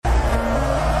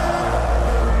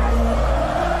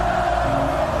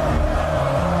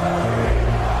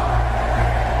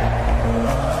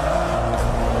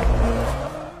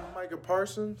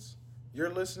Parsons.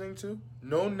 You're listening to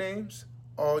No Names,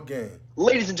 All Game.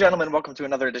 Ladies and gentlemen, welcome to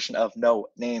another edition of No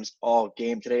Names All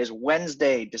Game. Today is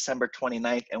Wednesday, December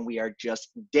 29th, and we are just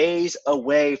days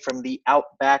away from the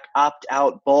Outback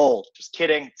Opt-Out Bowl. Just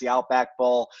kidding, it's the Outback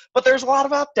Bowl, but there's a lot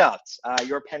of opt-outs.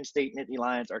 Your Penn State Nittany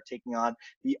Lions are taking on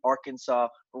the Arkansas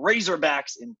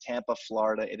Razorbacks in Tampa,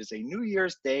 Florida. It is a New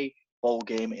Year's Day bowl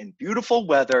game in beautiful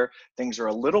weather. Things are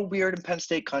a little weird in Penn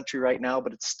State country right now,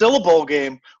 but it's still a bowl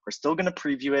game. We're still going to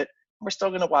preview it. We're still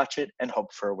going to watch it and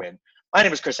hope for a win. My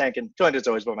name is Chris Hankin, joined as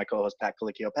always by my co-host Pat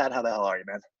Colicchio. Pat, how the hell are you,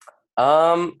 man?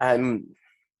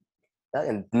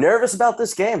 I'm nervous about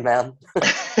this game, man.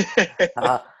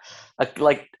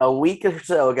 Like a week or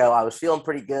so ago, I was feeling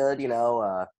pretty good.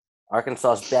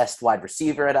 Arkansas's best wide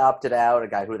receiver had opted out, a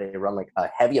guy who they run like a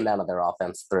heavy amount of their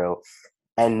offense through,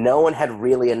 and no one had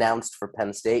really announced for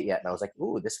Penn State yet. And I was like,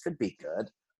 "Ooh, this could be good."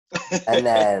 And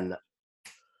then,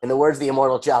 in the words of the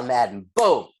immortal John Madden,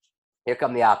 boom! Here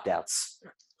come the opt-outs.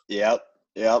 Yep,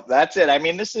 that's it. I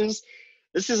mean, this is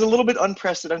a little bit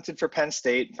unprecedented for Penn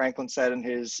State. Franklin said in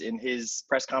his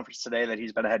press conference today that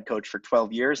he's been a head coach for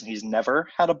 12 years and he's never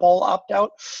had a bowl opt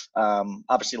out.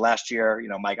 Obviously, last year,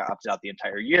 Mike opted out the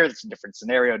entire year. It's a different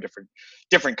scenario,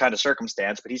 different kind of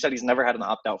circumstance. But he said he's never had an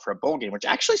opt out for a bowl game, which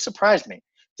actually surprised me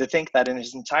to think that in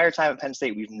his entire time at Penn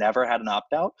State, we've never had an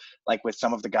opt out. Like with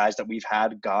some of the guys that we've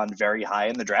had gone very high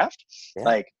in the draft,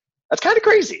 Like that's kind of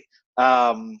crazy.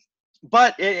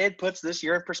 But it puts this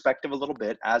year in perspective a little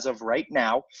bit. As of right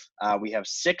now, we have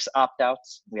 6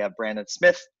 opt-outs. We have Brandon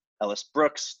Smith, Ellis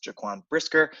Brooks, Jaquan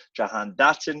Brisker, Jahan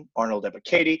Dotson, Arnold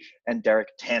Ebiketie, and Derek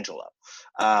Tangelo.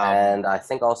 And I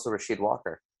think also Rasheed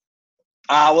Walker.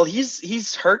 Well,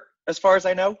 he's hurt as far as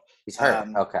I know. He's hurt.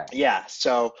 Okay. Yeah.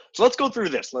 So let's go through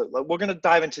this. We're going to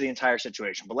dive into the entire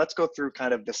situation, but let's go through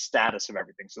kind of the status of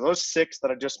everything. So those 6 that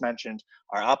I just mentioned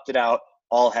are opted out,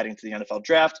 all heading to the NFL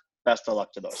draft. Best of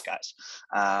luck to those guys.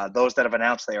 Those that have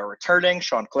announced they are returning,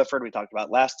 Sean Clifford, we talked about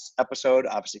last episode,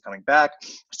 obviously coming back.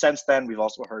 Since then, we've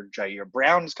also heard Jair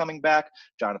Brown is coming back,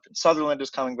 Jonathan Sutherland is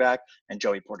coming back, and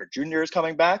Joey Porter Jr. is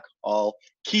coming back, all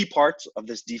key parts of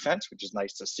this defense, which is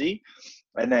nice to see.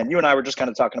 And then you and I were just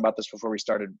kind of talking about this before we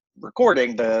started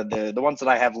recording. The ones that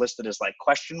I have listed as like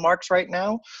question marks right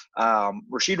now.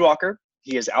 Rasheed Walker,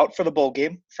 he is out for the bowl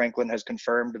game. Franklin has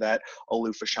confirmed that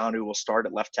Olu Fashanu will start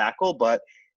at left tackle, but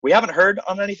we haven't heard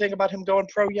on anything about him going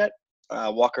pro yet.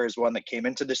 Walker is one that came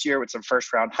into this year with some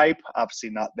first-round hype, obviously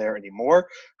not there anymore.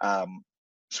 So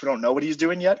we don't know what he's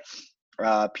doing yet.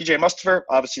 PJ Mustipher,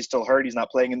 obviously still hurt. He's not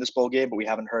playing in this bowl game, but we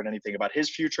haven't heard anything about his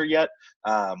future yet.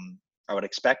 I would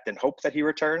expect and hope that he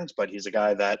returns, but he's a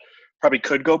guy that probably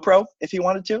could go pro if he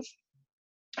wanted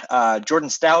to. Jordan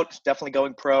Stout, definitely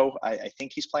going pro. I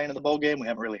think he's playing in the bowl game. We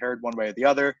haven't really heard one way or the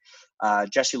other.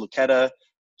 Jesse Luketa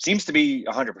seems to be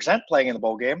 100% playing in the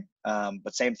bowl game,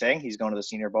 but same thing. He's going to the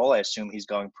Senior Bowl. I assume he's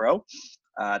going pro.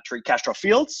 Tariq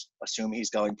Castro-Fields, assume he's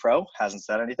going pro. Hasn't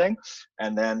said anything.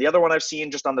 And then the other one I've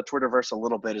seen just on the Twitterverse a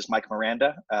little bit is Mike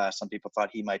Miranda. Some people thought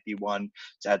he might be one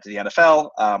to add to the NFL.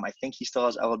 I think he still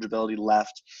has eligibility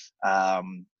left.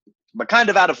 But kind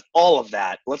of out of all of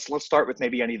that, let's start with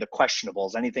maybe any of the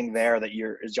questionables. Anything there that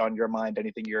is on your mind?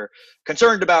 Anything you're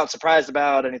concerned about, surprised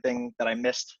about? Anything that I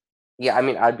missed? Yeah, I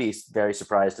mean, I'd be very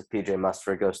surprised if PJ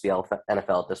Mustipher goes to the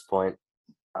NFL at this point.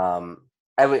 And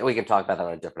we can talk about that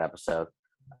on a different episode.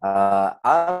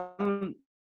 I'm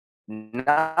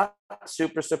not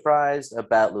super surprised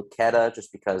about Luketa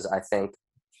just because I think,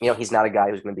 he's not a guy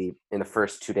who's going to be in the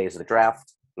first 2 days of the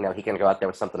draft. He can go out there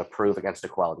with something to prove against a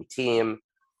quality team.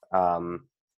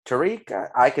 Tariq,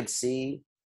 I could see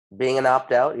being an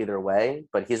opt-out either way,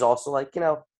 but he's also like,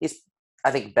 he's, I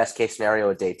think, best case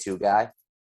scenario, a day 2 guy.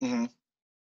 Mm-hmm.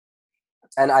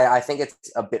 And I think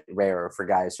it's a bit rarer for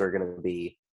guys who are going to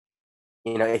be,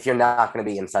 if you're not going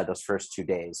to be inside those first 2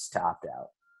 days to opt out.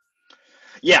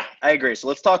 Yeah, I agree. So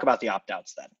let's talk about the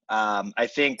opt-outs then. I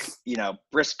think,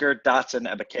 Brisker, Dotson,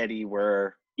 Ebiketie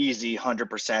were easy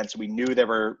 100%. So we knew they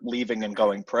were leaving and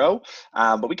going pro.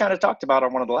 But we kind of talked about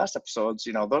on one of the last episodes,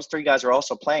 those 3 guys are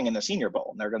also playing in the Senior Bowl.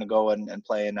 And they're going to go and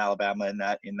play in Alabama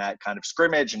in that kind of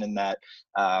scrimmage and in that,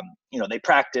 they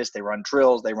practice, they run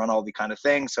drills, they run all the kind of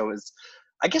things. So it's,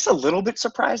 I guess, a little bit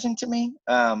surprising to me,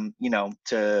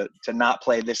 to not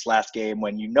play this last game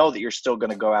when that you're still going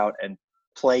to go out and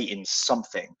play in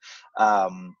something.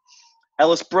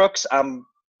 Ellis Brooks, I'm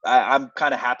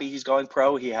kind of happy he's going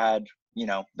pro. He had,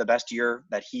 the best year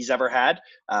that he's ever had.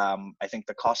 I think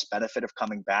the cost benefit of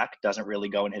coming back doesn't really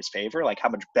go in his favor. Like, how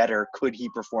much better could he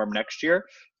perform next year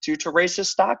to raise his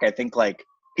stock? I think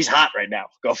he's hot right now.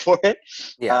 Go for it.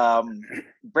 Yeah.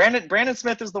 Brandon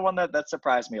Smith is the one that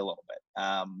surprised me a little bit.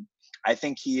 I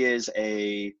think he is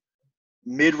a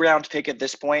mid-round pick at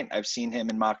this point. I've seen him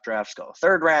in mock drafts go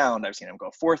third round. I've seen him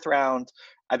go fourth round.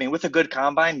 I mean, with a good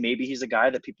combine, maybe he's a guy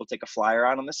that people take a flyer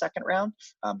on in the second round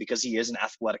because he is an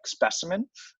athletic specimen.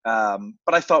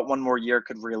 But I thought one more year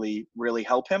could really, really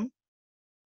help him.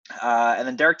 And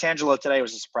then Derek Tangelo today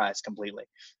was a surprise completely.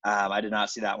 I did not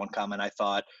see that one coming. I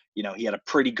thought, he had a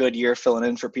pretty good year filling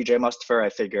in for PJ Mustipher. I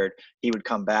figured he would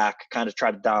come back, kind of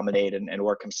try to dominate and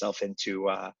work himself into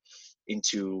a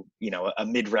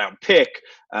mid-round pick,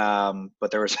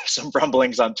 but there was some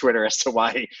rumblings on Twitter as to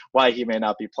why he may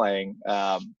not be playing.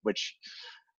 Which,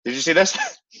 did you see this?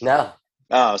 No.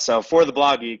 Oh, so For the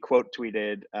Blog, he quote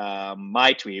tweeted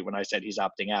my tweet when I said he's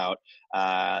opting out.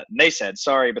 And they said,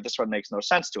 "Sorry, but this one makes no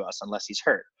sense to us unless he's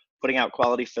hurt. Putting out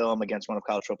quality film against one of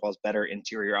college football's better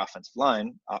interior offensive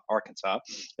line, Arkansas,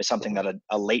 is something that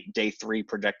a late day 3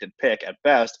 projected pick at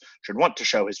best should want to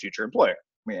show his future employer."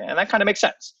 And that kind of makes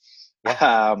sense.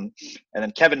 Yeah. And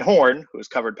then Kevin Horn, who's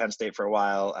covered Penn State for a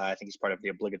while, I think he's part of the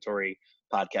obligatory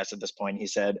podcast at this point. He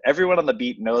said, "Everyone on the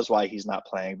beat knows why he's not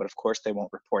playing, but of course they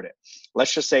won't report it.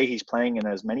 Let's just say he's playing in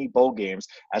as many bowl games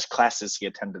as classes he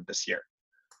attended this year."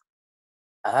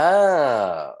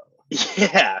 Oh.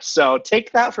 Yeah, so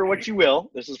take that for what you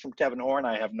will. This is from Kevin Horn.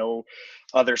 I have no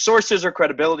other sources or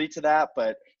credibility to that,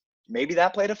 but maybe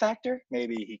that played a factor.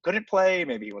 Maybe he couldn't play.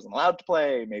 Maybe he wasn't allowed to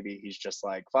play. Maybe he's just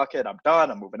like, fuck it, I'm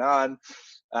done. I'm moving on.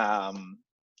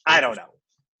 I don't know.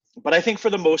 But I think for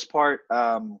the most part,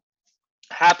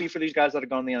 happy for these guys that are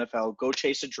going to the NFL. Go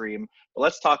chase a dream. But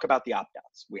let's talk about the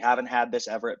opt-outs. We haven't had this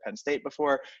ever at Penn State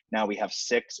before. Now we have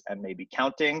 6 and maybe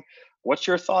counting. What's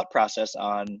your thought process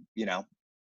on,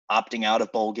 opting out of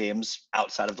bowl games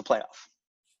outside of the playoff?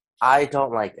 I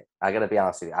don't like it. I gotta be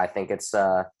honest with you. I think it's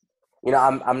I'm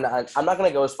not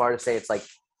gonna go as far to say it's like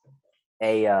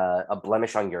a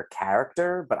blemish on your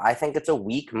character, but I think it's a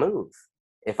weak move.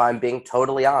 If I'm being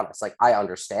totally honest, like I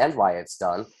understand why it's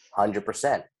done,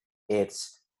 100%.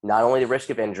 It's not only the risk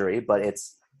of injury, but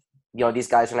it's these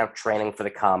guys are now training for the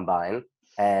combine,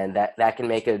 and that can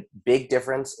make a big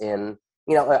difference in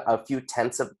a few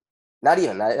tenths of, not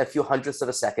even a few hundredths of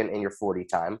a second in your 40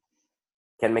 time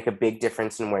can make a big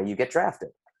difference in where you get drafted.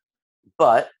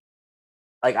 But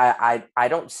like I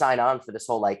don't sign on for this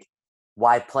whole like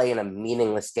why play in a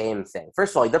meaningless game thing.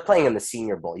 First of all, they're playing in the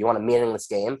Senior Bowl. You want a meaningless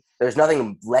game? There's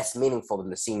nothing less meaningful than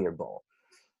the Senior Bowl.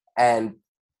 And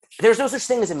there's no such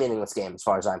thing as a meaningless game as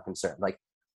far as I'm concerned. Like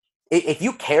if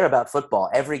you care about football,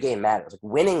 every game matters. Like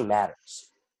winning matters.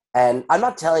 And I'm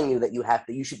not telling you that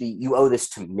you owe this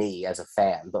to me as a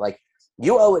fan, but like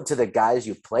you owe it to the guys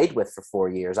you've played with for 4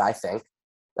 years, I think.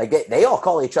 Like they all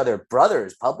call each other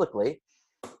brothers publicly.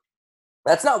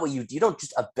 That's not what you don't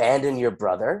just abandon your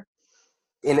brother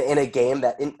in a game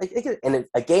in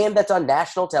a game that's on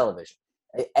national television.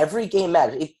 Every game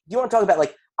matters. If you want to talk about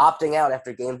like opting out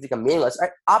after games become meaningless,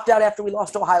 right, opt out after we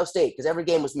lost to Ohio State because every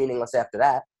game was meaningless after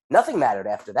that. Nothing mattered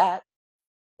after that.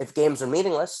 If games are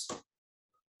meaningless,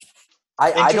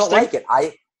 I don't like it.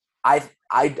 I'm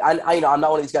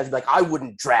not one of these guys who'd be like, I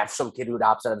wouldn't draft some kid who would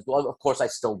opt out. Well, of course I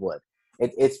still would.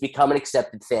 It's become an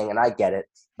accepted thing, and I get it,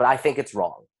 but I think it's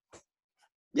wrong.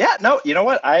 Yeah, no, you know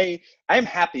what? I'm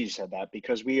happy you said that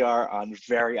because we are on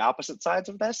very opposite sides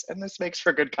of this, and this makes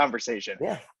for good conversation.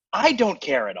 Yeah. I don't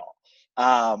care at all.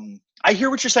 I hear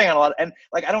what you're saying on a lot, and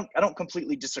like I don't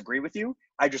completely disagree with you.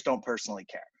 I just don't personally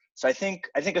care. So I think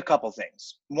a couple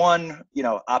things. One,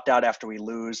 opt out after we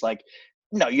lose. Like,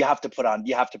 no, you have to put out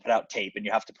tape, and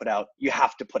you have to put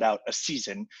out a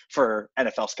season for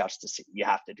NFL scouts to see. You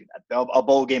have to do that. A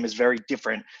bowl game is very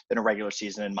different than a regular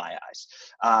season in my eyes.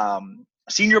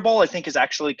 Senior Bowl, I think, is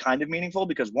actually kind of meaningful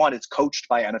because, one, it's coached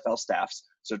by NFL staffs.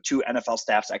 So 2 NFL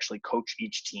staffs actually coach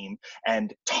each team,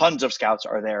 and tons of scouts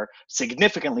are there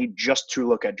significantly just to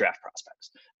look at draft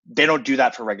prospects. They don't do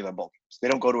that for regular bowl games. They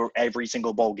don't go to every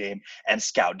single bowl game and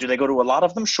scout. Do they go to a lot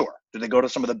of them? Sure. Do they go to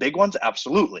some of the big ones?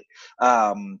 Absolutely.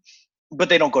 But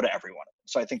they don't go to every one of them.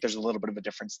 So I think there's a little bit of a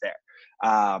difference there.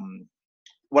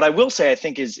 What I will say I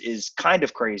think is kind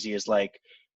of crazy is like,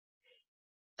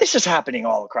 this is happening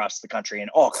all across the country in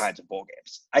all kinds of bowl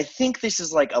games. I think this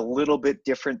is like a little bit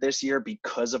different this year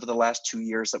because of the last 2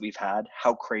 years that we've had,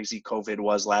 how crazy COVID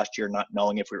was last year, not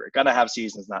knowing if we were going to have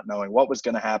seasons, not knowing what was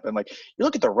going to happen. Like you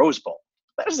look at the Rose Bowl,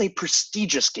 that is a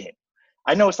prestigious game.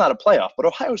 I know it's not a playoff, but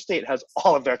Ohio State has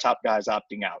all of their top guys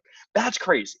opting out. That's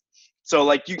crazy. So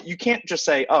like you can't just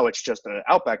say, oh, it's just an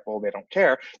Outback Bowl, they don't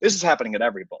care. This is happening at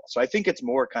every bowl. So I think it's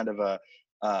more kind of a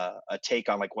take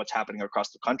on like what's happening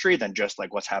across the country than just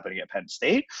like what's happening at Penn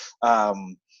State.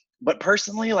 But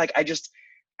personally, like I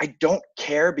don't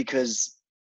care because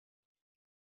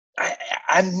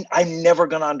I'm never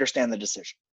gonna understand the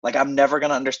decision. Like I'm never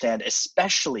gonna understand,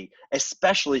 especially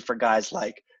for guys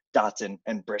like Dotson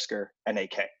and Brisker and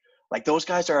AK. Like those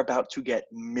guys are about to get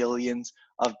millions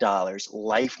of dollars,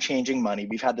 life-changing money.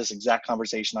 We've had this exact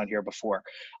conversation on here before.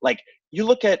 Like you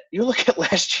look at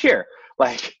last year.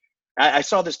 Like I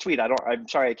saw this tweet. I'm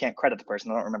sorry I can't credit the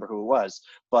person. I don't remember who it was,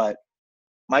 but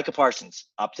Micah Parsons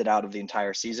opted out of the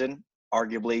entire season,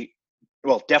 arguably,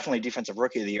 well, definitely defensive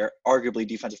rookie of the year, arguably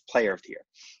defensive player of the year.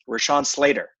 Rashawn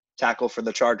Slater, tackle for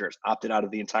the Chargers, opted out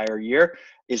of the entire year,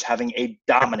 is having a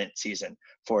dominant season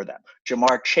for them.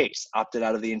 Jamar Chase opted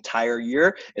out of the entire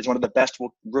year, is one of the best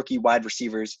rookie wide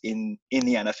receivers in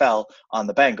the NFL on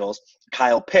the Bengals.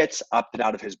 Kyle Pitts opted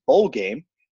out of his bowl game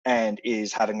and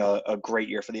is having a great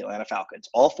year for the Atlanta Falcons.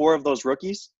 All four of those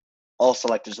rookies, all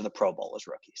selected to the Pro Bowl as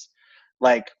rookies.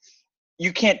 Like,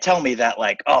 you can't tell me that,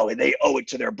 like, oh, they owe it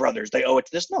to their brothers. They owe it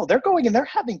to this. No, they're going and they're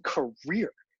having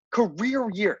career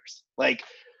years. Like,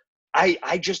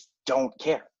 I just don't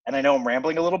care. And I know I'm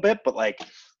rambling a little bit, but, like,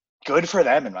 good for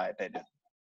them, in my opinion.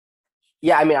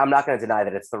 Yeah, I mean, I'm not going to deny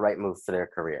that it's the right move for their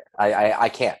career. I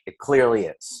can't. It clearly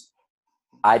is.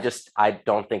 I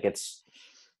don't think it's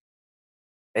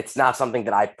not something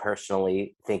that I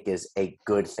personally think is a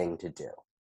good thing to do.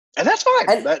 And that's fine.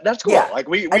 And, that's cool. Yeah, like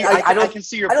I can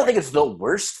see your I don't point. think it's the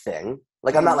worst thing.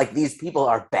 Like, I'm not like, these people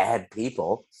are bad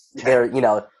people.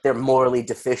 Yeah. They're morally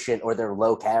deficient or they're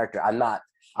low character. I'm not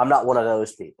one of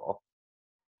those people.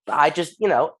 I just,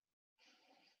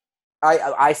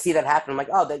 I see that happen. I'm like,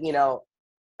 oh, that,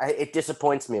 it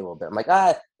disappoints me a little bit. I'm like,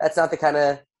 that's not the kind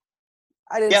of,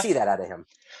 I didn't see that out of him.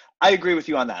 I agree with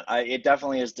you on that. It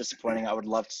definitely is disappointing. I would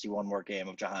love to see one more game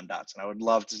of Jahan Dotson. I would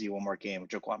love to see one more game of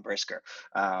Jaquan Brisker.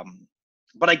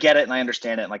 But I get it and I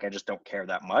understand it. And like, I just don't care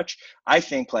that much. I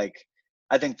think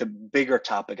the bigger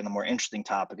topic and the more interesting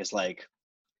topic is like,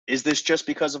 is this just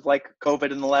because of like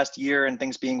COVID in the last year and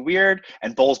things being weird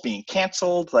and bowls being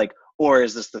canceled? Like, or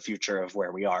is this the future of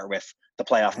where we are with the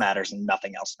playoff matters and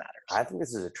nothing else matters? I think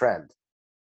this is a trend.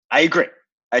 I agree.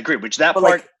 Which that part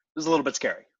like, is a little bit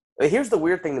scary. Here's the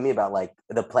weird thing to me about like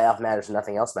the playoff matters and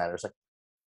nothing else matters. Like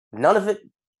none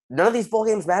of these bowl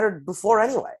games mattered before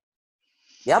anyway.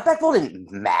 The Outback Bowl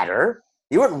didn't matter.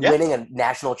 You weren't winning a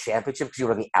national championship because you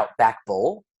were in the Outback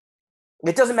Bowl.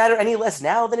 It doesn't matter any less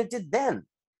now than it did then.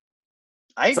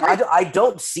 I agree. So I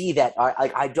don't see that.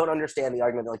 I don't understand the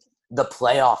argument that like the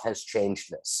playoff has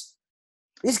changed this.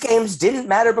 These games didn't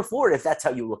matter before if that's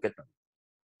how you look at them.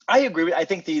 I agree. I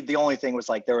think the only thing was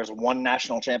like there was one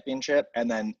national championship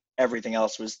and then everything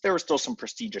else there were still some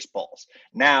prestigious bowls.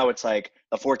 Now it's like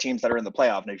the four teams that are in the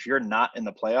playoff. And if you're not in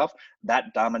the playoff,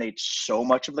 that dominates so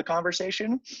much of the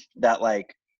conversation that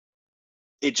like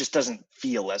it just doesn't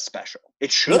feel as special.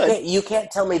 It should. You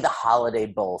can't tell me the Holiday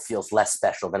Bowl feels less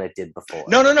special than it did before.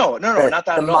 No, not that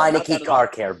the at all. The Meineke Car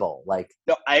Care Bowl. Like,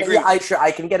 no, I agree. Yeah,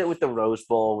 I can get it with the Rose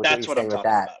Bowl. That's what I'm talking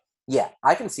about. Yeah,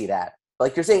 I can see that.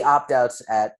 Like you're saying opt-outs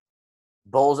at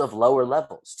bowls of lower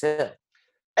levels too.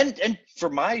 And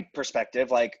from my perspective,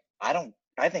 like I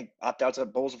think opt-outs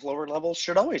at bowls of lower levels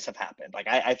should always have happened. Like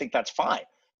I think that's fine.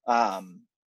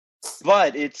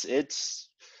 But it's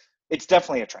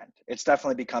definitely a trend. It's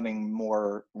definitely becoming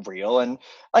more real. And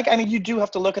like, I mean, you do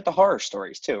have to look at the horror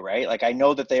stories too, right? Like I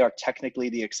know that they are technically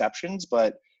the exceptions,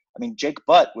 but I mean, Jake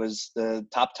Butt was the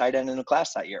top tight end in the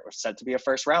class that year. It was said to be a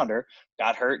first rounder,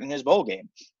 got hurt in his bowl game.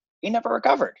 He never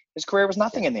recovered. His career was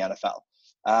nothing in the NFL.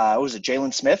 Was it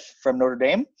Jalen Smith from Notre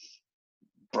Dame?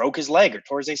 Broke his leg or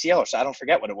tore his ACL, so I don't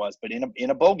forget what it was, but in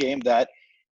a bowl game that,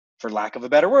 for lack of a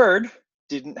better word,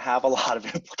 didn't have a lot of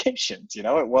implications.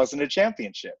 It wasn't a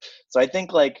championship. So I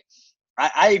think like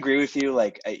I agree with you.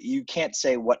 Like you can't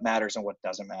say what matters and what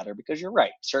doesn't matter because you're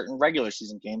right. Certain regular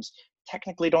season games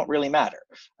technically don't really matter.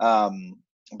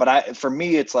 But for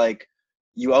me, it's like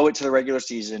you owe it to the regular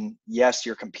season. Yes,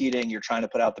 you're competing. You're trying to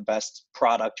put out the best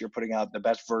product. You're putting out the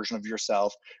best version of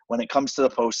yourself. When it comes to the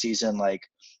postseason, like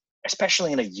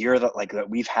especially in a year that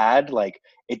we've had, like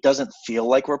it doesn't feel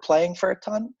like we're playing for a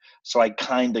ton. So I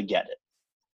kind of get it.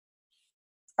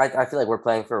 I feel like we're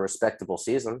playing for a respectable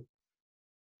season.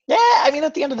 Yeah, I mean,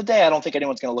 at the end of the day, I don't think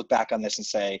anyone's going to look back on this and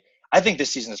say, I think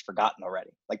this season is forgotten already.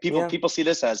 Like people see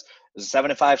this as a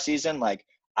 7-5 season. Like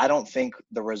I don't think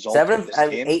the result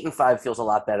 8-5 feels a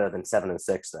lot better than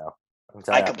 7-6 though.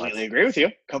 I completely agree with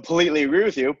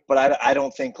you. But I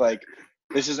don't think like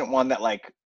this isn't one that like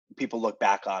people look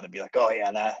back on and be like, oh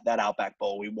yeah, that Outback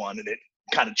Bowl we won and it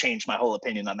kind of changed my whole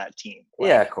opinion on that team. Like,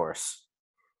 yeah, of course.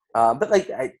 But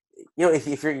like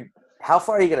if you're, how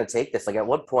far are you going to take this? Like at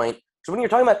what point? So when you're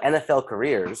talking about NFL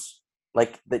careers,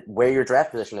 like where your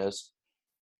draft position is,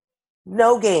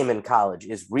 no game in college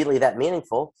is really that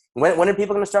meaningful. When are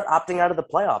people going to start opting out of the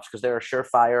playoffs because they're a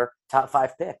surefire top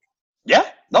 5 pick? Yeah,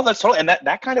 no, that's totally, and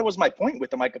that kind of was my point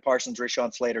with the Micah Parsons,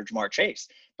 Rashawn Slater, Jamar Chase.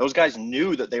 Those guys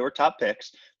knew that they were top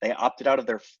picks. They opted out of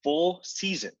their full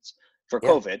seasons for Yeah.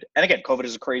 COVID. And again, COVID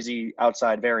is a crazy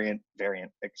outside variant,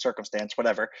 like circumstance,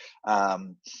 whatever.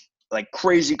 Like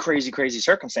crazy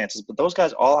circumstances. But those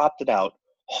guys all opted out,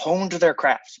 honed their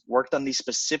crafts, worked on these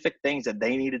specific things that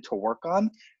they needed to work on,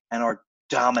 and are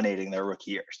dominating their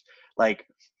rookie years. Like,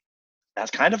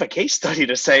 that's kind of a case study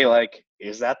to say, like,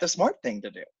 is that the smart thing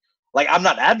to do? Like, I'm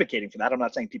not advocating for that. I'm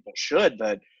not saying people should,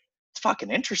 but it's fucking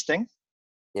interesting.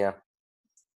 Yeah.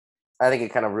 I think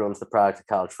it kind of ruins the product of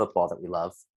college football that we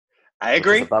love. I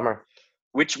agree. Which is a bummer.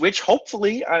 Which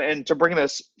hopefully, and to bring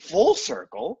this full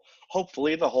circle,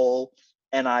 hopefully the whole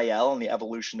NIL and the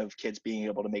evolution of kids being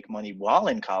able to make money while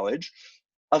in college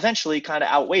eventually kind of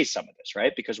outweighs some of this,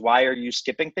 right? Because why are you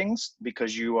skipping things?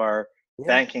 Because you are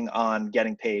banking on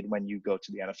getting paid when you go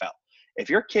to the NFL. If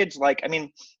your kid's like, I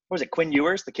mean, what was it, Quinn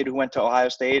Ewers, the kid who went to Ohio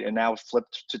State and now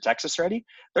flipped to Texas already?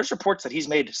 There's reports that he's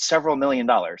made several $1 million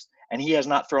and he has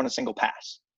not thrown a single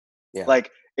pass. Yeah. Like,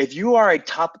 if you are a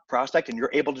top prospect and you're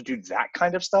able to do that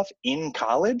kind of stuff in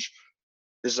college,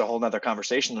 this is a whole nother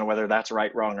conversation on whether that's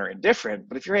right, wrong, or indifferent.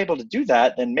 But if you're able to do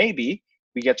that, then maybe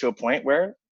we get to a point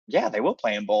where, yeah, they will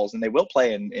play in bowls and they will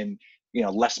play in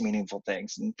less meaningful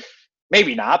things. And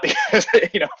maybe not, because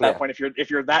at that point, if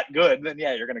you're that good, then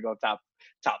yeah, you're going to go top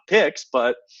picks.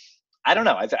 But I don't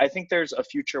know. I think there's a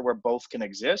future where both can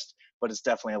exist, but it's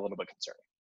definitely a little bit concerning.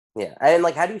 Yeah, and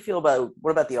like, how do you feel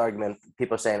about the argument?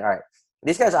 People saying, all right,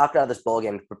 these guys opt out of this bowl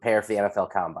game to prepare for the NFL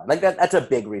Combine. Like that's a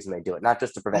big reason they do it, not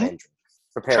just to prevent injury.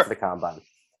 Prepare for the Combine.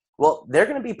 Well, they're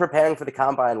going to be preparing for the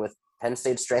Combine with Penn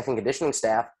State's strength and conditioning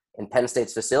staff in Penn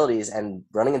State's facilities and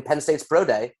running in Penn State's pro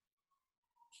day.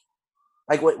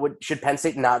 Like, what should Penn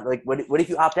State not, like, what if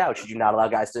you opt out? Should you not allow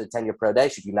guys to attend your pro day?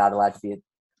 Should you not allowed to be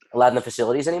allowed in the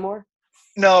facilities anymore?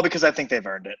 No, because I think they've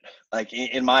earned it. Like,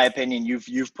 in my opinion,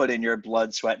 you've put in your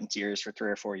blood, sweat, and tears for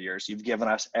 3 or 4 years. You've given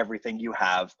us everything you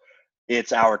have.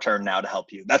 It's our turn now to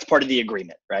help you. That's part of the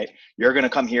agreement, right? You're going to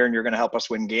come here and you're going to help us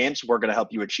win games. We're going to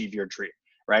help you achieve your dream,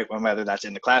 right? Whether that's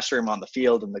in the classroom, on the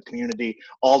field, in the community,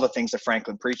 all the things that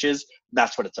Franklin preaches,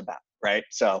 that's what it's about, right?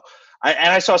 So,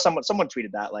 I saw someone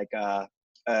tweeted that, like,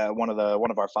 one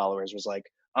of our followers was like,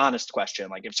 honest question,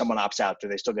 like, if someone opts out, do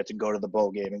they still get to go to the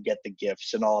bowl game and get the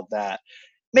gifts and all of that?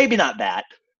 Maybe not that,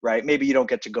 right? Maybe you don't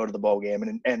get to go to the bowl game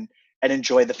and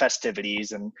enjoy the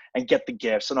festivities and get the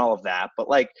gifts and all of that. But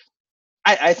like,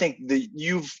 I think that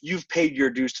you've paid your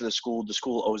dues to the school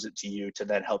owes it to you to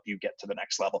then help you get to the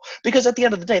next level. Because at the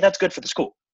end of the day, that's good for the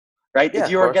school, right? Yeah, if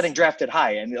you're getting drafted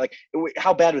high, and like,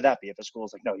 how bad would that be if a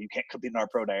school's like, no, you can't compete in our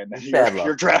pro day, and then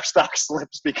your draft stock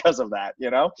slips because of that,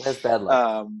 That's bad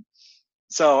luck.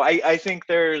 So I think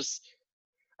there's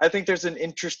an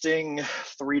interesting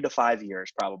 3 to 5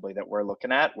 years probably that we're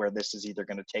looking at where this is either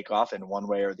going to take off in one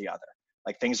way or the other.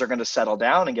 Like, things are going to settle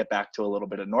down and get back to a little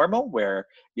bit of normal where,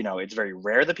 it's very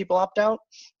rare that people opt out,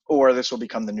 or this will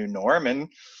become the new norm and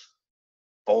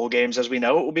bowl games as we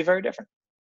know it will be very different.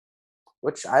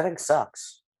 Which I think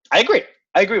sucks. I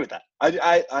agree with that.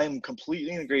 I'm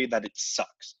completely agree that it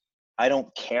sucks. I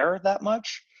don't care that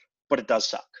much, but it does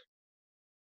suck.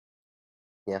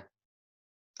 Yeah.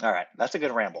 All right. That's a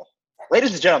good ramble.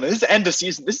 Ladies and gentlemen, this is end of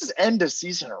season. This is end of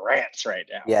season rants right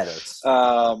now. Yeah, it is.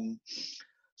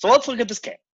 So let's look at this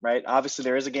game, right? Obviously,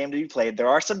 there is a game to be played. There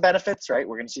are some benefits, right?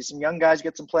 We're going to see some young guys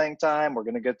get some playing time. We're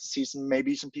going to get to see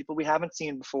maybe some people we haven't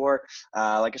seen before.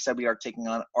 Like I said, we are taking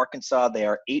on Arkansas. They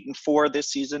are 8-4 this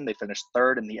season. They finished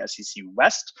 3rd in the SEC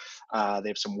West. They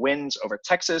have some wins over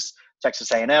Texas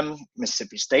A&M,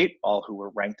 Mississippi State, all who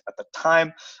were ranked at the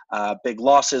time. Big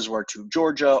losses were to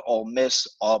Georgia, Ole Miss,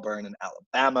 Auburn, and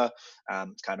Alabama.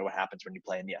 It's kind of what happens when you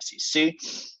play in the SEC.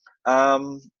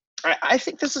 I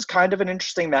think this is kind of an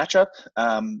interesting matchup.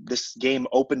 This game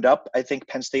opened up, I think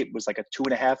Penn State was like a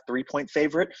 2.5, 3-point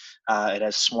favorite. It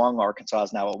has swung. Arkansas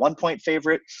is now a 1-point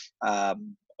favorite.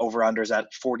 Over-unders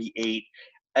at 48.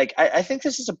 I think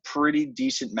this is a pretty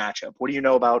decent matchup. What do you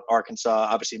know about Arkansas?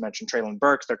 Obviously, you mentioned Treylon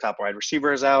Burks. Their top wide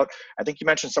receiver is out. I think you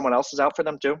mentioned someone else is out for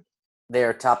them too.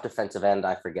 Their top defensive end,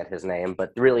 I forget his name,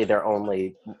 but really their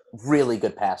only really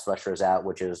good pass rusher is out,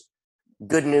 which is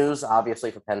good news, obviously,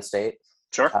 for Penn State.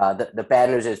 Sure. The bad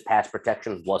news is pass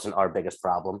protection wasn't our biggest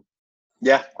problem.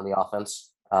 Yeah. On the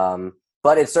offense.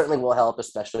 But it certainly will help,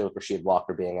 especially with Rasheed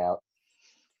Walker being out.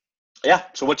 Yeah.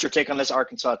 So what's your take on this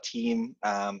Arkansas team?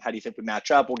 How do you think we match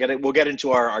up? We'll get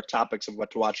into our topics of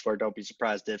what to watch for. Don't be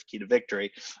surprised if key to victory.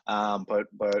 But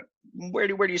where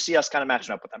do you see us kind of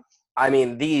matching up with them? I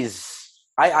mean, these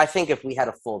I think if we had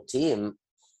a full team,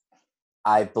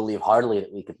 I believe heartily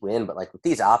that we could win. But like with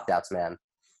these opt-outs, man,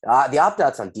 the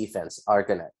opt-outs on defense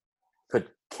could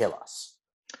kill us.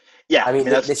 Yeah, I I mean,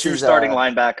 mean, that's this two is starting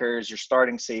linebackers, your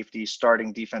starting safety,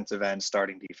 starting defensive end,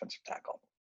 starting defensive tackle.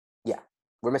 yeah,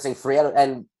 we're missing 3 out of,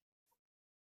 and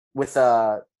with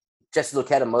Jesse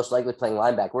Luketa most likely playing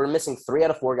linebacker, we're missing 3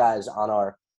 out of 4 guys on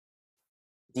our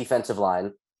defensive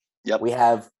line. Yep. We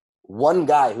have one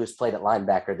guy who's played at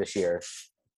linebacker this year,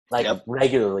 like Yep.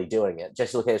 regularly doing it.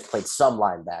 Jesse Luketa has played some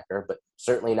linebacker, but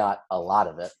certainly not a lot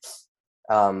of it.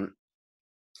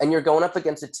 And you're going up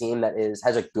against a team that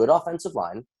has a good offensive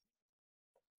line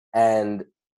and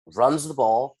runs the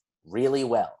ball really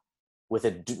well with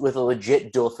a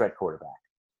legit dual threat quarterback.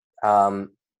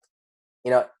 You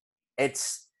know,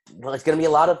 it's going to be a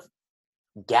lot of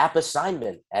gap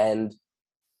assignment and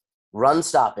run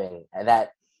stopping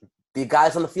that the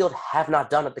guys on the field have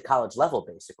not done at the college level,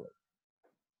 basically.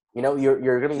 You know,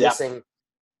 you're going to be missing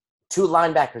 2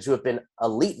 linebackers who have been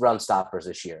elite run stoppers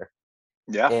this year.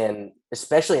 Yeah. And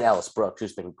especially in Ellis Brooks,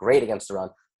 who's been great against the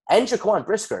run, and Jaquan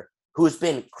Brisker, who's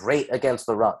been great against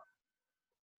the run.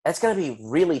 That's going to be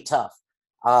really tough.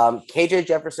 KJ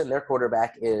Jefferson, their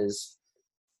quarterback, is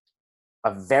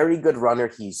a very good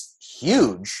runner. He's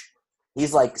huge.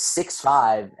 He's like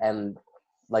 6'5" and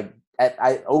like at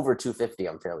over 250,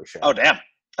 I'm fairly sure. Oh, damn.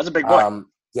 That's a big boy.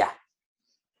 Yeah.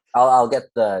 I'll get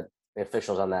the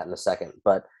officials on that in a second.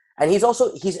 And he's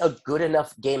a good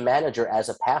enough game manager as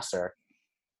a passer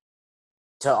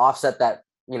to offset that,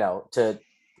 you know, to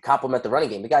complement the running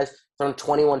game. The guy's thrown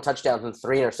 21 touchdowns and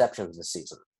 3 interceptions this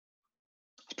season.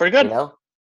 It's pretty good. You know?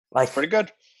 Like, pretty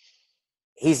good.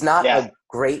 He's not a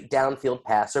great downfield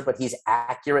passer, but he's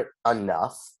accurate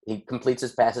enough. He completes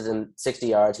his passes in 60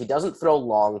 yards. He doesn't throw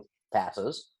long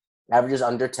passes, averages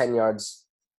under 10 yards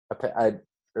a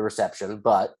reception,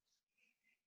 but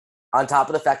on top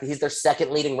of the fact that he's their second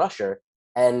leading rusher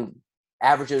and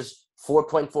averages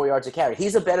 4.4 yards a carry.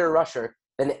 He's a better rusher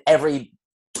than every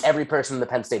person in the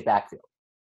Penn State backfield.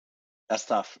 That's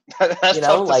tough. That's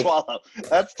tough to swallow.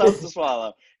 That's tough to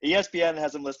swallow. ESPN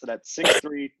has him listed at 6'3",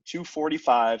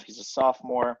 245. He's a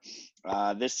sophomore.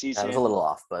 This season. That was a little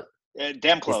off, but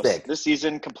damn close. This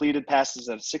season completed passes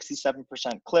at a 67%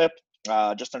 clip,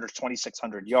 just under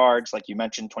 2,600 yards. Like you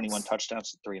mentioned, 21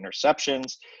 touchdowns and 3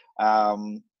 interceptions.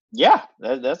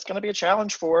 That's going to be a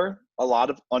challenge for a lot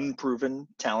of unproven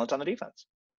talent on the defense.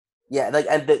 Yeah,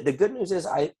 and the good news is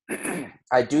I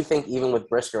do think even with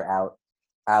Brisker out,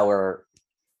 our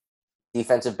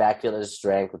defensive backfield is a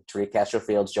strength with Tariq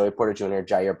Castro-Fields, Joey Porter Jr.,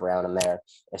 Jair Brown in there,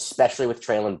 especially with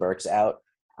Treylon Burks out.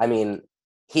 I mean,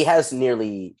 he has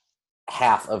nearly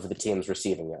half of the team's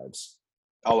receiving yards.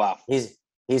 Oh, wow.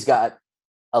 He's got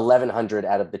 1,100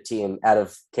 out of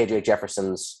KJ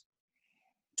Jefferson's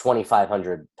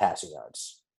 2,500 passing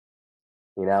yards.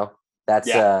 You know, that's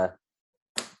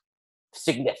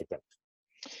significant.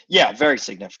 Yeah, very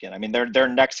significant. I mean, their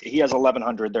next, he has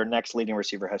 1,100. Their next leading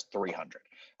receiver has 300.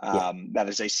 That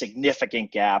is a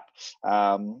significant gap.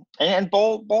 And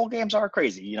bowl games are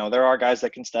crazy. You know, there are guys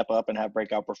that can step up and have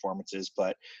breakout performances,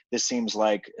 but this seems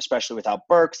like, especially without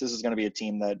Burks, this is going to be a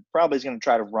team that probably is going to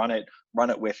try to run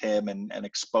it with him and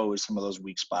expose some of those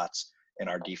weak spots in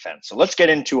our defense. So let's get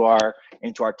into our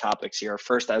topics here.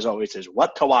 First, as always, is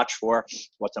what to watch for.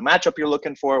 What's a matchup you're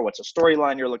looking for? What's a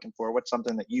storyline you're looking for? What's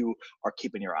something that you are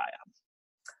keeping your eye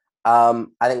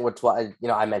on? I think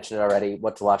I mentioned it already.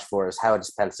 What to watch for is how does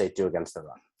Penn State do against the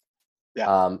run?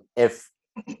 Yeah.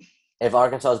 If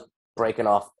Arkansas is breaking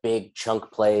off big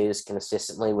chunk plays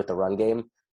consistently with the run game,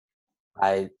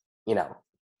 Penn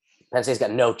State's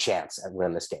got no chance at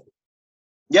winning this game.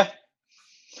 Yeah.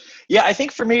 Yeah, I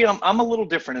think for me, I'm a little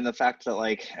different in the fact that,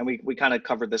 like, and we kind of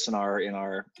covered this in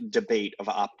our debate of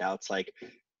opt-outs. Like,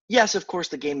 yes, of course,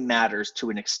 the game matters to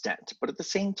an extent, but at the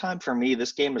same time, for me,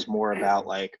 this game is more about,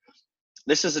 like,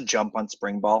 this is a jump on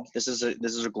spring ball. This is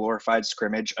a glorified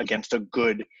scrimmage against a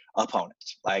good opponent.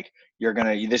 Like,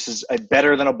 this is a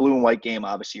better than a blue and white game.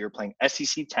 Obviously, you're playing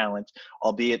SEC talent,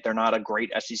 albeit they're not a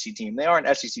great SEC team. They are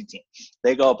an SEC team.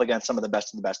 They go up against some of the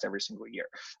best every single year.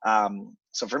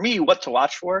 So for me, what to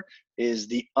watch for is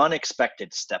the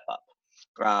unexpected step up.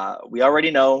 We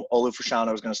already know Olu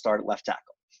Fashanu is going to start at left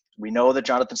tackle. We know that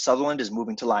Jonathan Sutherland is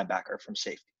moving to linebacker from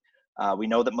safety. We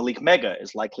know that Malik Mega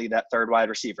is likely that third wide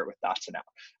receiver with Dotson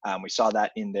out. We saw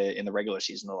that in the regular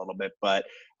season a little bit, but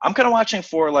I'm kind of watching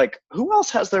for, like, who else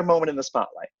has their moment in the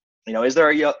spotlight? You know, is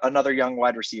there another young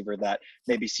wide receiver that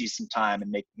maybe sees some time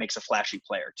and makes a flashy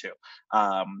play or two?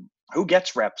 Who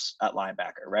gets reps at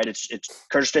linebacker, right? It's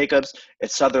Curtis Jacobs,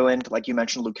 it's Sutherland. Like you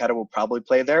mentioned, Luketa will probably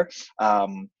play there.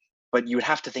 but you would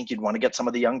have to think you'd want to get some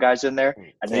of the young guys in there.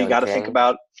 I know you Kalen got to think King.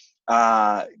 about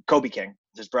Kobe King,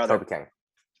 his brother.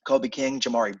 Kobe King. King,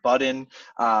 Jamari Budden.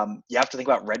 You have to think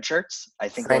about red shirts. I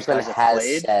think Franklin those guys have has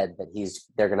played. said that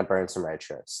they're going to burn some red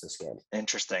shirts this game.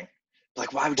 Interesting.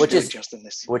 Like, why would you do it just in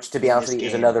this? Which, to be honest with you,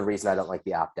 is another reason I don't like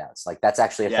the opt-outs. Like, that's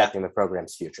actually affecting the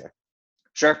program's future.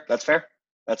 Sure, that's fair.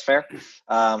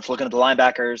 So looking at the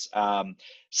linebackers,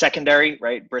 secondary,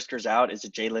 right? Brisker's out. Is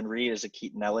it Jalen Reed? Is it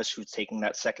Keaton Ellis who's taking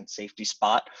that second safety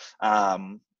spot?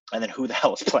 And then who the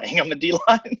hell is playing on the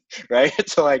D-line, right?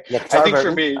 So, like, Nick I think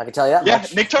for me, I can tell you that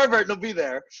much. Nick Tarverton will be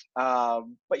there.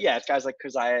 But, yeah, it's guys like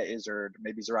Keziah Izzard,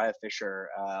 maybe Zariah Fisher,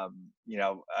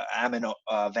 Amin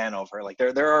Vanover. Like,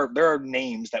 there are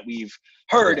names that we've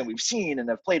heard and we've seen and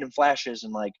have played in flashes.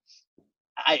 And, like,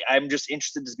 I'm just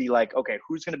interested to be like, okay,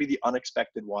 who's going to be the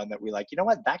unexpected one that we like? You know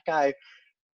what? That guy,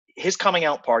 his coming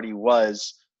out party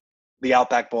was the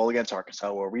Outback Bowl against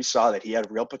Arkansas, where we saw that he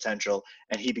had real potential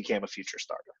and he became a future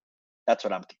starter. That's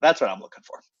what I'm looking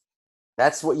for.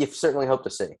 That's what you certainly hope to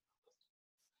see.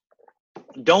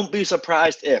 Don't be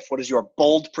surprised if. What is your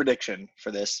bold prediction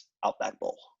for this Outback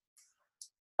Bowl?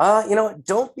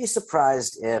 Don't be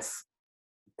surprised if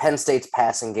Penn State's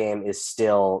passing game is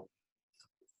still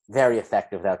very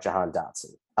effective without Jahan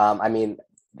Dotson.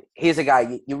 He's a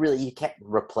guy you can't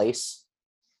replace.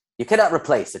 You cannot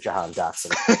replace a Jahan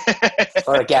Dotson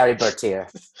or a Gary Bertier.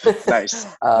 Nice.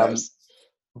 Nice.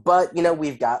 But,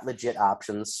 we've got legit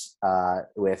options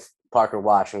with Parker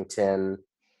Washington,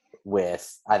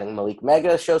 with, I think, Malik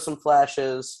Mega show some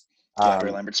flashes.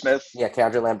 Keandre Lambert-Smith. Yeah,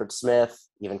 Keandre Lambert-Smith,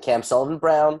 even Cam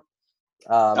Sullivan-Brown.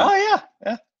 Yeah.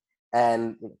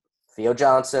 And Theo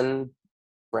Johnson,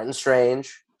 Brenton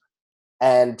Strange.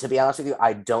 And to be honest with you,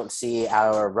 I don't see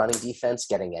our running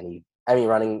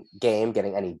game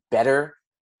getting any better.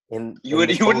 You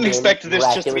wouldn't expect this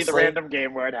just to be the random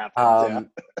game where it happens.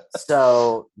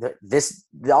 So the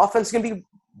offense is going to be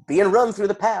being run through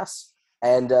the pass,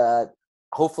 and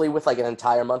hopefully with like an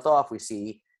entire month off, we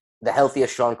see the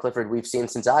healthiest Sean Clifford we've seen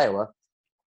since Iowa.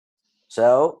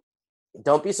 So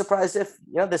don't be surprised if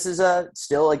this is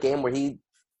still a game where he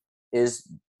is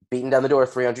beating down the door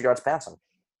 300 yards passing.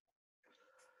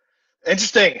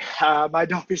 Interesting. My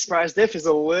don't be surprised if is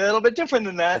a little bit different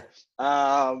than that.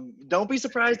 Don't be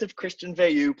surprised if Christian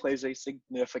Veilleux plays a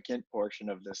significant portion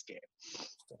of this game.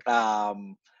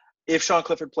 If Sean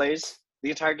Clifford plays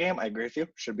the entire game, I agree with you.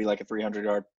 Should be like a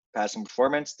 300-yard passing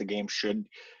performance. The game should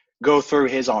go through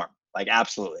his arm, like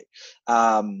absolutely.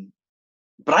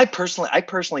 But I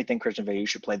personally think Christian Veilleux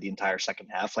should play the entire second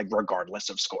half, like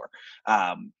regardless of score.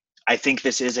 I think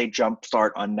this is a jump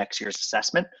start on next year's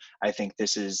assessment. I think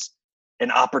this is an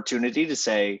opportunity to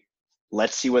say,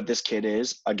 let's see what this kid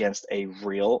is against a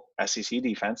real SEC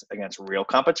defense, against real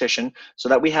competition, so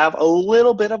that we have a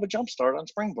little bit of a jump start on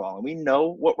spring ball and we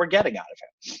know what we're getting out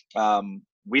of him.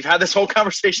 We've had this whole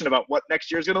conversation about what next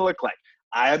year is going to look like.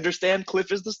 I understand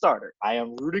Cliff is the starter. I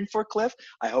am rooting for Cliff.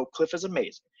 I hope Cliff is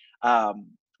amazing.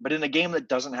 But in a game that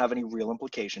doesn't have any real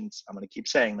implications, I'm going to keep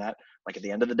saying that. Like at the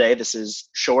end of the day, this is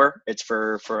it's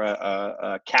for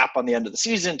a cap on the end of the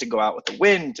season to go out with a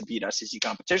win, to beat SEC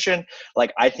competition.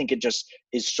 Like I think it just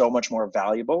is so much more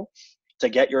valuable to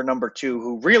get your number two,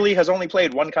 who really has only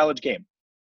played one college game,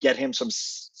 get him some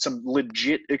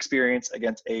legit experience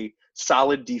against a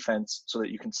solid defense, so that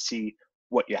you can see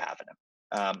what you have in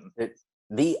him.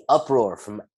 The uproar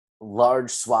from large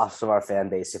swaths of our fan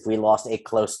base if we lost a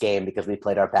close game because we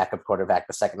played our backup quarterback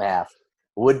the second half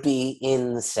would be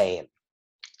insane.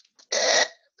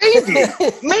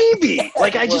 Maybe.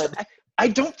 Like I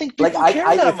don't think people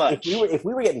care that much. If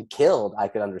we were getting killed, I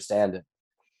could understand it.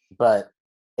 But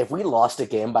if we lost a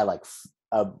game by like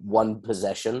one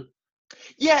possession,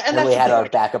 and we had our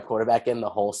backup quarterback in the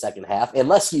whole second half,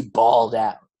 unless he balled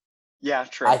out. Yeah,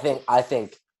 true. I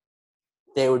think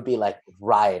there would be like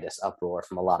riotous uproar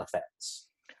from a lot of fans.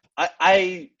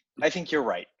 I think you're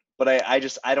right, but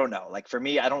I don't know. Like for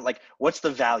me, I don't like, what's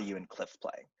the value in Cliff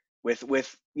playing with what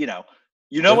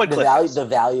Cliff is. The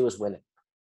value is winning.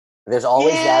 There's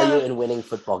always value in winning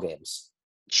football games.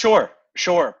 Sure.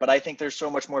 But I think there's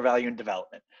so much more value in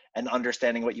development and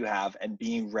understanding what you have and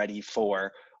being ready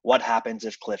for what happens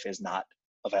if Cliff is not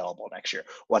available next year.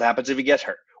 What happens if he gets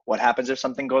hurt? What happens if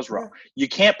something goes wrong? You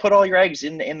can't put all your eggs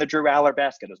in the Drew Aller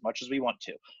basket as much as we want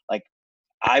to. Like,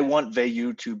 I want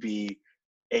Veilleux to be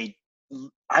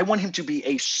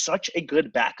such a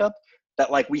good backup that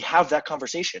like we have that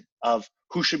conversation of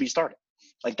who should be starting.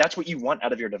 Like that's what you want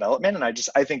out of your development. And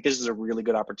I think this is a really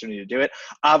good opportunity to do it.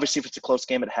 Obviously, if it's a close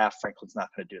game at half, Franklin's not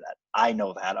going to do that. I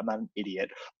know that. I'm not an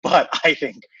idiot. But I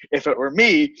think if it were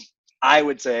me, I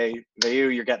would say,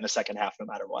 Veilleux, you're getting the second half no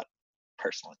matter what.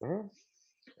 personally.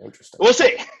 Interesting. We'll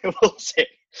see. We'll see.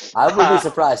 I would be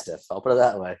surprised if. I'll put it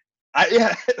that way.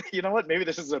 Yeah, you know what? Maybe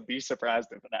this is a be surprised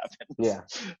if it happens. Yeah.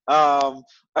 All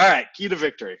right. Key to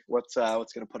victory. What's going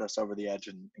to put us over the edge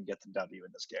and get the W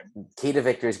in this game? Key to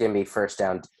victory is going to be first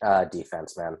down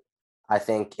defense, man. I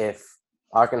think if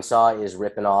Arkansas is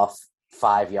ripping off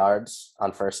 5 yards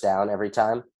on first down every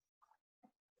time,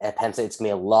 at Penn State, it's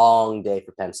going to be a long day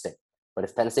for Penn State. But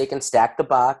if Penn State can stack the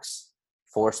box,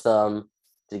 force them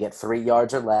to get 3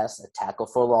 yards or less, a tackle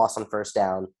for loss on first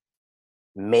down,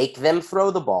 make them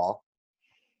throw the ball,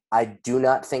 I do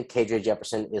not think KJ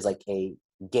Jefferson is like a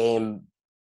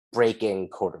game-breaking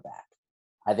quarterback.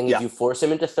 I think if you force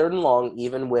him into third and long,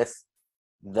 even with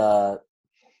the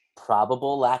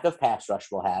probable lack of pass rush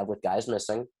we'll have with guys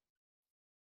missing,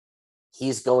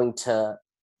 he's going to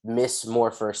miss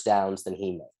more first downs than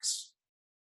he makes.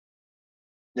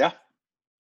 Yeah,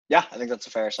 I think that's a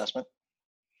fair assessment.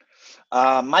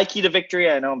 My key to victory,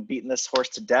 I know I'm beating this horse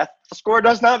to death. The score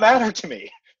does not matter to me.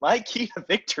 My key to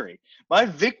victory, my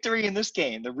victory in this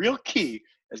game, the real key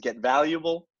is get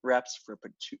valuable reps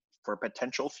for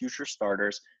potential future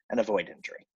starters and avoid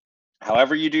injury.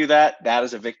 However you do that, that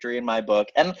is a victory in my book.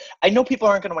 And I know people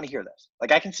aren't going to want to hear this.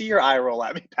 Like, I can see your eye roll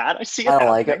at me, Pat. I see it. I don't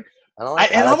like it.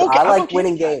 I like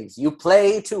winning games. You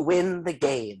play to win the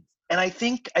game. And I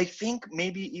think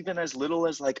maybe even as little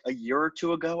as like a year or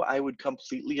two ago, I would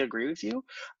completely agree with you.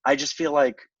 I just feel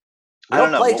like I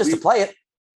don't play just to play it.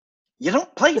 You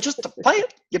don't play just to play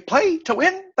it. You play to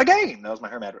win the game. That was my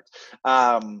Herm Edwards.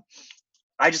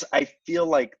 I feel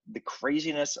like the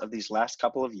craziness of these last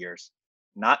couple of years,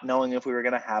 not knowing if we were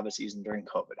going to have a season during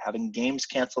COVID, having games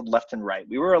canceled left and right.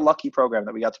 We were a lucky program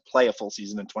that we got to play a full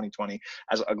season in 2020,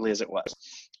 as ugly as it was.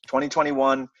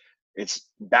 2021, it's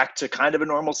back to kind of a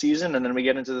normal season, and then we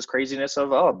get into this craziness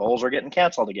of, bowls are getting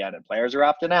canceled again and players are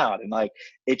opting out, and like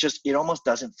it almost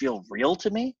doesn't feel real to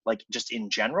me, like just in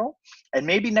general. And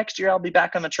maybe next year I'll be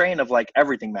back on the train of like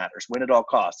everything matters, win at all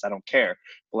costs, I don't care.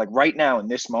 But like right now in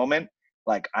this moment,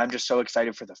 like I'm just so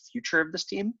excited for the future of this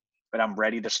team, but I'm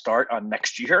ready to start on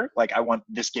next year. Like I want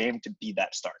this game to be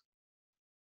that start.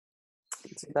 I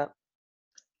can see that.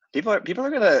 People are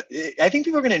gonna. I think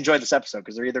people are gonna enjoy this episode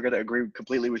because they're either gonna agree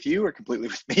completely with you or completely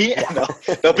with me, and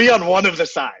they'll be on one of the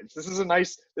sides. This is a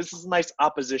nice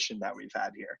opposition that we've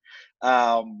had here.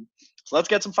 So let's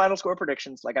get some final score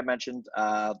predictions. Like I mentioned,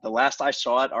 the last I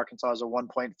saw it, Arkansas is a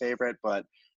 1-point favorite, but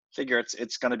figure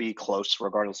it's going to be close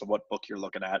regardless of what book you're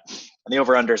looking at. And the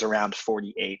over/under is around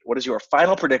 48. What is your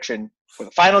final prediction for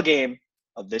the final game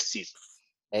of this season?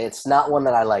 It's not one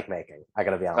that I like making. I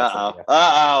gotta be honest with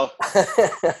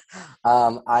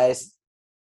you.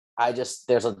 I just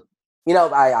there's a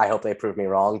I hope they prove me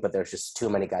wrong, but there's just too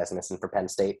many guys missing for Penn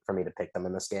State for me to pick them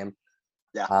in this game.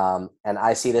 Yeah. And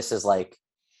I see this as like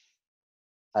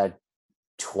a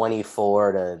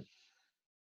 24 to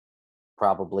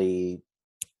probably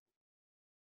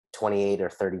 28 or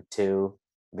 32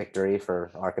 victory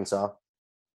for Arkansas.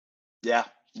 Yeah.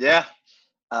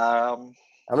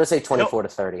 I'm going to say 24 to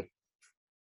 30.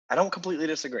 I don't completely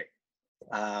disagree.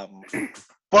 But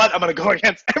I'm going to go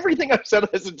against everything I've said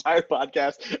this entire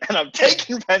podcast, and I'm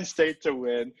taking Penn State to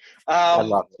win. I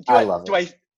love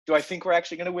it. Do I think we're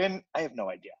actually going to win? I have no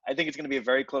idea. I think it's going to be a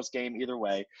very close game either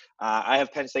way. I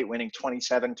have Penn State winning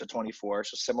 27-24,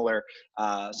 so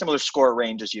similar score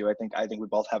range as you. I think we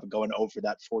both have it going over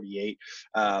that 48.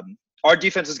 Our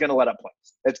defense is going to let up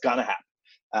points. It's going to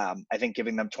happen. I think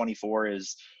giving them 24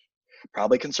 is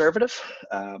probably conservative.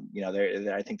 I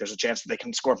think there's a chance that they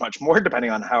can score much more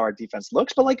depending on how our defense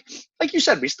looks. But like you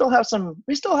said, we still have some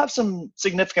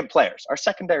significant players. Our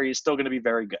secondary is still going to be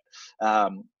very good.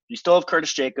 You still have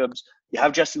Curtis Jacobs. You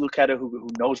have Jesse Luketa, who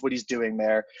knows what he's doing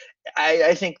there.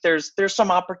 I think there's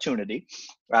some opportunity.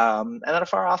 And then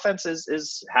if our offense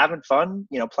is having fun,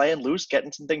 playing loose,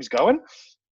 getting some things going,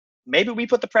 maybe we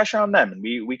put the pressure on them and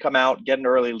we come out, get an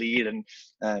early lead and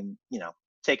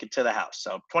take it to the house.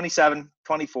 So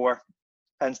 27-24,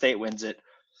 Penn State wins it.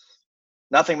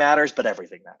 Nothing matters, but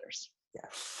everything matters. Yeah.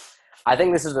 I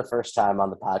think this is the first time on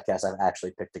the podcast I've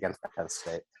actually picked against Penn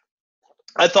State.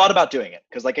 I thought about doing it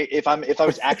because, like, if I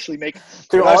was actually making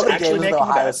through all the games with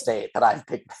Ohio State that I've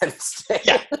picked Penn State.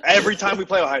 Yeah, every time we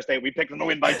play Ohio State, we pick them to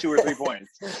win by 2 or 3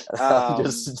 points. I'm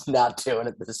just not doing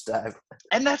it this time.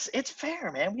 And it's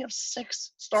fair, man. We have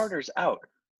 6 starters out,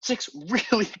 6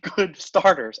 really good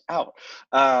starters out.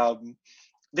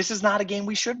 This is not a game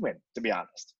we should win, to be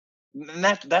honest. And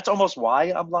that's almost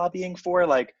why I'm lobbying for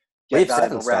we have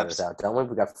 7 starters out, don't we?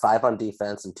 We got 5 on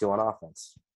defense and 2 on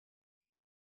offense.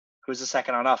 Who's the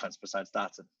second on offense besides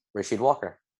Dotson? Rasheed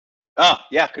Walker. Oh,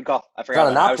 yeah, good call. I forgot.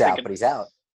 He's not an opt-out, but he's out.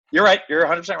 You're right. You're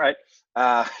 100% right.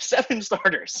 7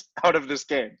 starters out of this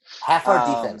game. Half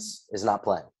our defense is not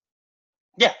playing.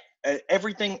 Yeah,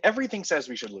 everything says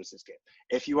we should lose this game.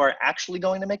 If you are actually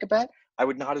going to make a bet, I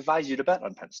would not advise you to bet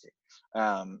on Penn State.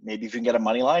 Maybe if you can get a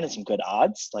money line and some good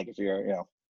odds, like if you're,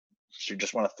 if you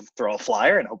just want to throw a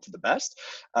flyer and hope for the best.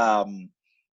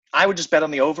 I would just bet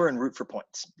on the over and root for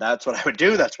points. That's what I would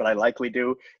do. That's what I likely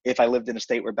do if I lived in a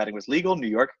state where betting was legal. New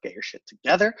York, get your shit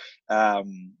together.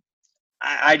 I'm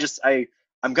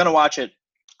going to watch it.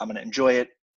 I'm going to enjoy it.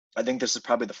 I think this is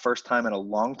probably the first time in a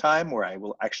long time where I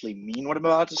will actually mean what I'm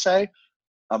about to say.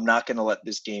 I'm not going to let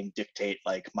this game dictate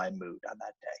like my mood on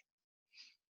that day.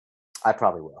 I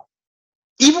probably will.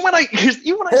 Even when I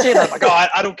say that, I'm like, oh,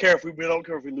 I don't care if we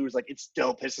lose. Like, it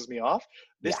still pisses me off.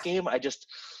 This game,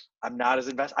 I'm not as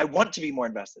invested. I want to be more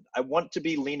invested. I want to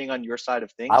be leaning on your side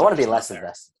of things. I want to be less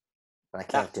invested, but I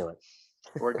can't do it.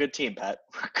 We're a good team, Pat.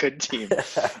 We're a good team.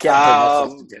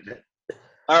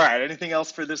 All right. Anything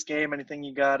else for this game? Anything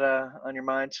you got on your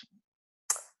mind?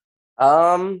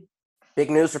 Big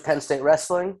news for Penn State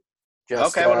wrestling.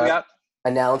 What do we got?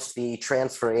 Announced the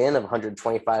transfer in of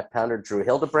 125-pounder Drew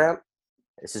Hildebrandt.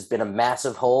 This has been a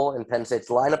massive hole in Penn State's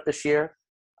lineup this year.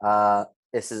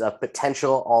 This is a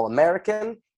potential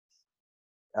All-American.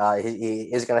 He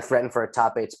is going to threaten for a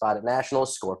top 8 spot at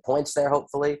Nationals, score points there,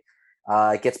 hopefully.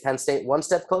 It gets Penn State one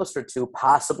step closer to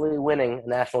possibly winning a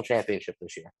national championship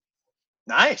this year.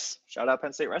 Nice. Shout out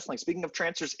Penn State wrestling. Speaking of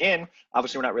transfers in,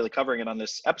 obviously we're not really covering it on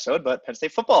this episode, but Penn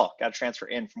State football got a transfer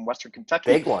in from Western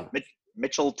Kentucky. Big one.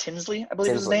 Mitchell Tinsley, I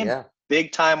believe is his name. Yeah.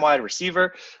 Big time wide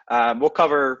receiver. We'll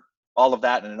cover all of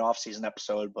that in an off-season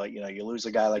episode, but you lose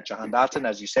a guy like Jahan Dotson.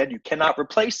 As you said, you cannot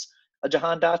replace a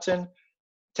Jahan Dotson.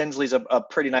 Tinsley's a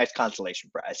pretty nice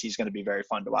consolation prize. He's going to be very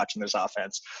fun to watch in this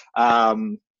offense.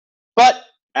 But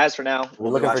as for now, we're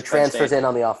looking for transfers in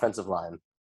on the offensive line.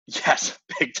 Yes,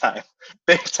 big time.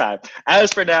 Big time.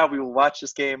 As for now, we will watch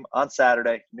this game on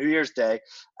Saturday, New Year's Day.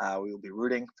 We will be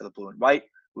rooting for the blue and white.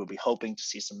 We'll be hoping to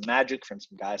see some magic from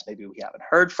some guys maybe we haven't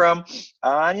heard from.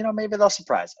 Maybe they'll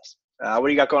surprise us. What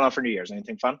do you got going on for New Year's?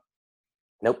 Anything fun?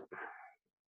 Nope.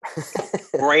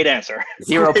 Great answer.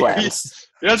 Zero plans.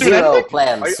 Zero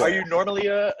plans. Are you normally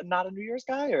not a New Year's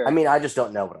guy? Or? I mean, I just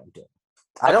don't know what I'm doing.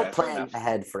 I don't plan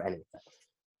ahead for anything.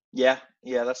 Yeah,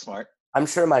 that's smart. I'm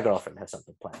sure my girlfriend has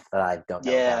something planned that I don't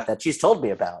know about, that she's told me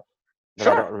about, but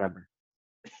I don't remember.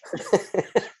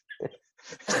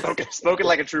 Spoken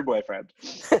like a true boyfriend.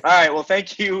 All right. Well,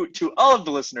 thank you to all of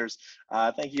the listeners.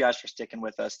 Thank you guys for sticking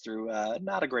with us through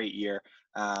not a great year.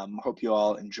 Hope you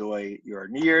all enjoy your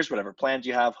New Year's, whatever plans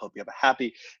you have. Hope you have a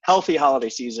happy, healthy holiday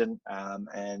season.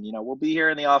 And we'll be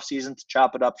here in the off season to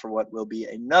chop it up for what will be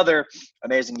another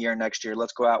amazing year next year.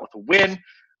 Let's go out with a win.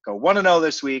 Go 1-0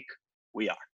 this week. We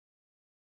are.